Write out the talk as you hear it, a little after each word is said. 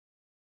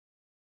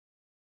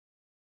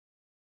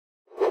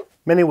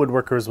Many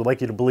woodworkers would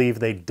like you to believe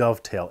they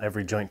dovetail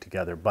every joint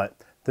together, but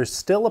there's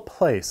still a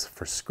place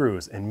for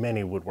screws in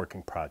many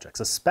woodworking projects,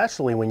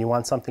 especially when you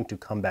want something to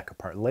come back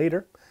apart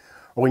later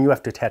or when you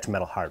have to attach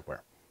metal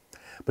hardware.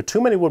 But too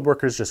many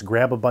woodworkers just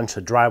grab a bunch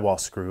of drywall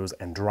screws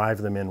and drive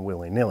them in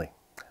willy-nilly.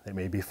 They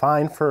may be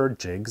fine for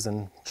jigs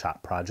and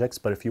shop projects,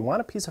 but if you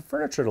want a piece of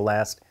furniture to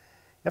last,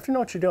 you have to know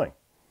what you're doing.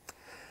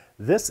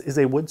 This is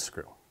a wood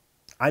screw.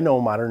 I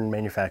know modern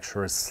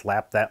manufacturers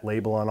slap that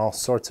label on all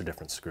sorts of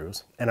different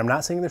screws, and I'm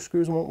not saying their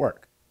screws won't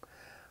work.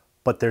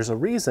 But there's a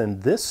reason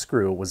this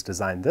screw was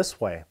designed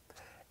this way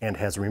and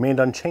has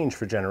remained unchanged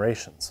for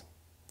generations.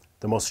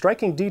 The most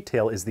striking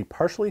detail is the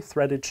partially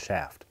threaded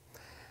shaft.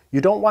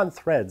 You don't want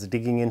threads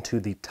digging into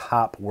the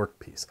top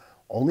workpiece,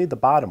 only the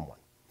bottom one.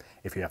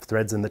 If you have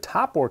threads in the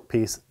top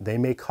workpiece, they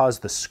may cause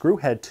the screw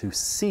head to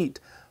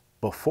seat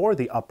before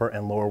the upper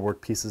and lower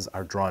workpieces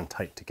are drawn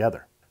tight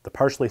together. The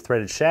partially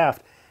threaded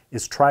shaft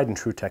is tried and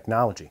true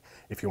technology.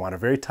 If you want a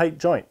very tight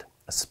joint,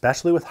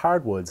 especially with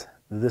hardwoods,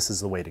 this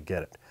is the way to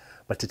get it.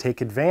 But to take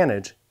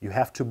advantage, you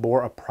have to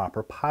bore a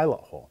proper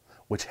pilot hole,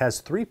 which has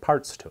 3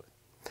 parts to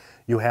it.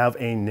 You have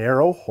a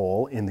narrow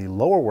hole in the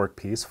lower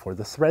workpiece for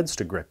the threads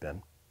to grip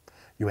in.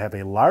 You have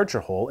a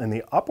larger hole in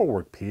the upper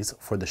workpiece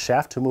for the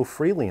shaft to move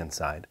freely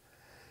inside.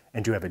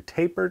 And you have a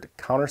tapered,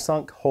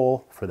 countersunk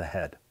hole for the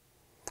head.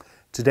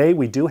 Today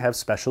we do have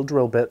special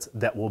drill bits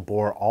that will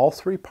bore all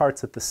 3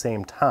 parts at the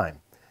same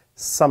time.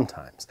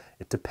 Sometimes.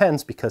 It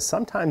depends, because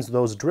sometimes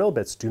those drill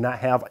bits do not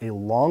have a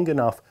long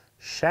enough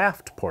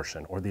shaft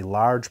portion or the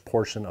large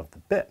portion of the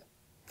bit.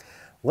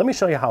 Let me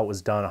show you how it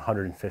was done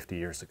 150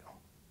 years ago.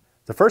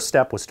 The first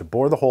step was to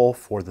bore the hole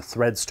for the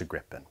threads to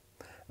grip in.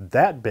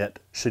 That bit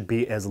should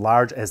be as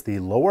large as the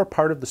lower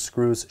part of the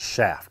screw's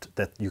shaft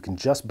that you can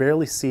just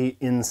barely see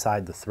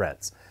inside the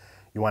threads.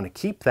 You want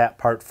to keep that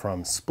part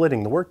from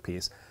splitting the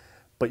workpiece,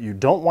 but you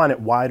don't want it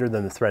wider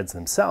than the threads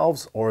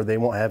themselves or they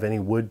won't have any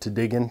wood to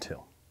dig into.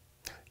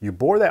 You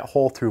bore that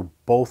hole through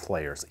both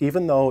layers,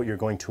 even though you're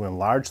going to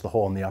enlarge the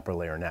hole in the upper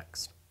layer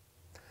next.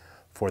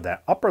 For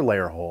that upper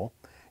layer hole,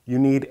 you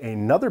need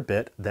another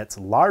bit that's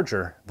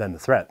larger than the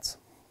threads.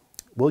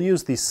 We'll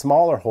use the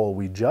smaller hole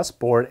we just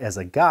bored as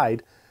a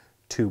guide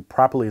to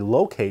properly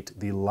locate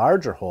the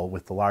larger hole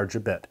with the larger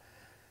bit,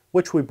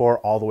 which we bore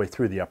all the way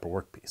through the upper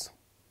workpiece.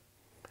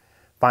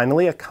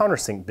 Finally, a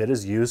countersink bit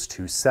is used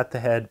to set the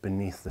head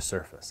beneath the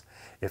surface.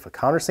 If a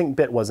countersink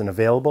bit wasn't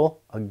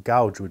available, a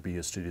gouge would be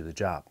used to do the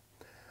job.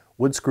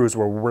 Wood screws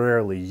were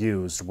rarely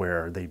used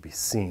where they'd be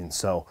seen,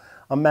 so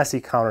a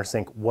messy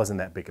countersink wasn't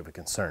that big of a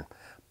concern.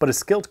 But a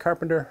skilled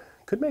carpenter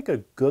could make a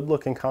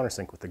good-looking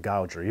countersink with a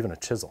gouge or even a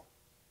chisel.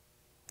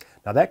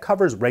 Now that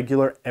covers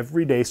regular,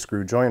 everyday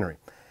screw joinery.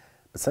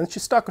 But since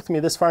you stuck with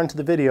me this far into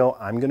the video,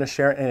 I'm going to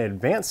share an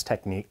advanced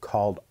technique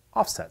called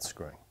offset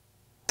screwing.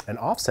 An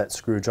offset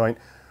screw joint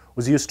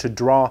was used to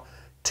draw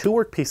 2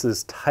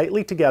 workpieces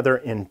tightly together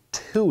in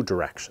 2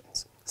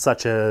 directions,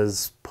 such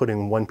as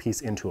putting one piece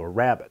into a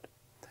rabbet.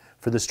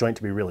 For this joint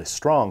to be really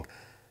strong,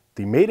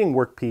 the mating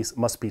workpiece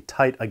must be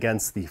tight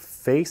against the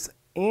face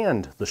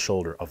and the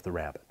shoulder of the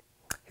rabbet.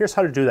 Here's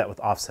how to do that with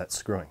offset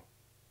screwing.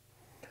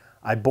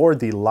 I bored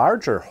the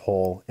larger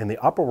hole in the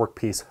upper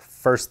workpiece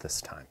first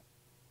this time.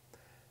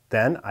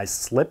 Then I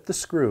slipped the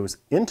screws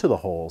into the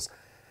holes,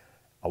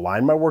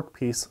 align my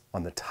workpiece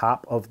on the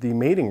top of the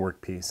mating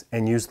workpiece,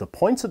 and use the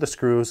points of the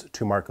screws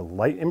to mark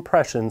light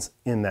impressions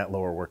in that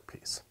lower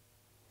workpiece.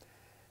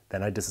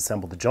 Then I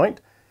disassemble the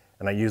joint,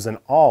 and I use an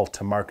awl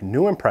to mark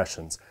new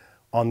impressions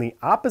on the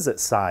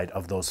opposite side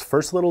of those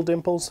first little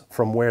dimples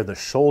from where the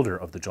shoulder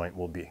of the joint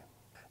will be.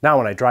 Now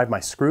when I drive my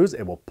screws,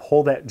 it will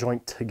pull that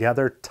joint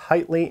together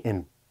tightly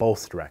in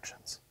both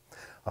directions.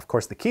 Of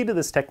course, the key to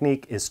this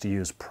technique is to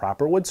use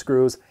proper wood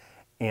screws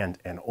and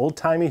an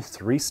old-timey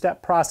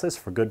 3-step process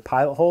for good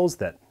pilot holes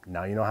that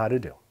now you know how to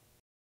do.